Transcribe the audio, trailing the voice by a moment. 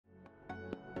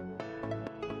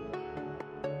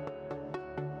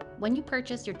When you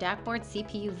purchase your DAKboard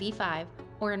CPU V5,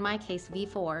 or in my case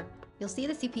V4, you'll see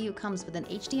the CPU comes with an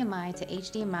HDMI to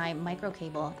HDMI micro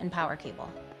cable and power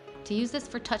cable. To use this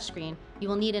for touchscreen, you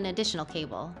will need an additional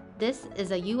cable. This is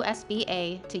a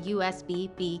USB-A to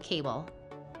USB-B cable.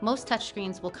 Most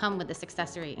touchscreens will come with this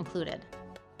accessory included.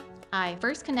 I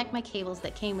first connect my cables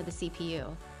that came with the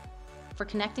CPU. For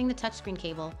connecting the touchscreen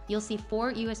cable, you'll see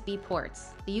 4 USB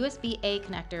ports. The USB-A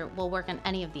connector will work on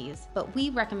any of these, but we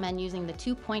recommend using the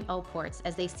 2.0 ports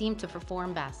as they seem to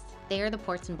perform best. They are the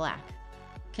ports in black.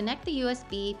 Connect the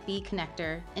USB-B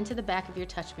connector into the back of your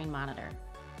touchscreen monitor.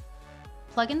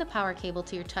 Plug in the power cable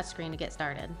to your touchscreen to get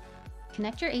started.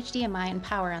 Connect your HDMI and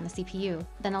power on the CPU,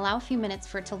 then allow a few minutes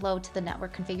for it to load to the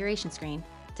network configuration screen.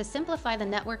 To simplify the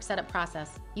network setup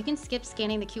process, you can skip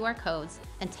scanning the QR codes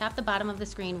and tap the bottom of the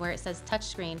screen where it says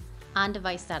Touchscreen on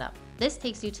Device Setup. This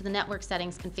takes you to the network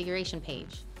settings configuration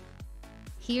page.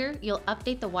 Here, you'll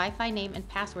update the Wi-Fi name and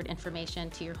password information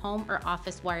to your home or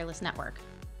office wireless network.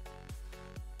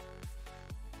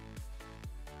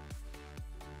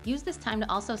 Use this time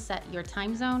to also set your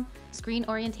time zone, screen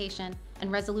orientation,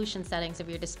 and resolution settings of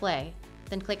your display,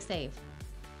 then click Save.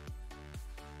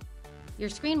 Your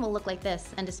screen will look like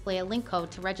this and display a link code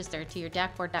to register to your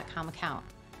DAKboard.com account.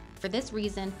 For this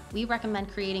reason, we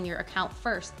recommend creating your account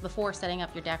first before setting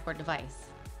up your DAKboard device.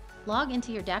 Log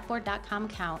into your DAKboard.com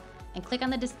account and click on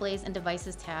the Displays and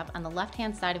Devices tab on the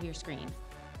left-hand side of your screen.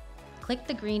 Click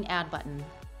the green Add button.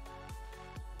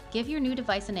 Give your new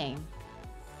device a name.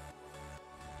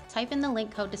 Type in the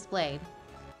link code displayed.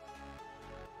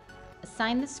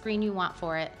 Assign the screen you want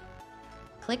for it.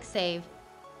 Click Save,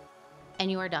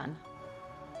 and you are done.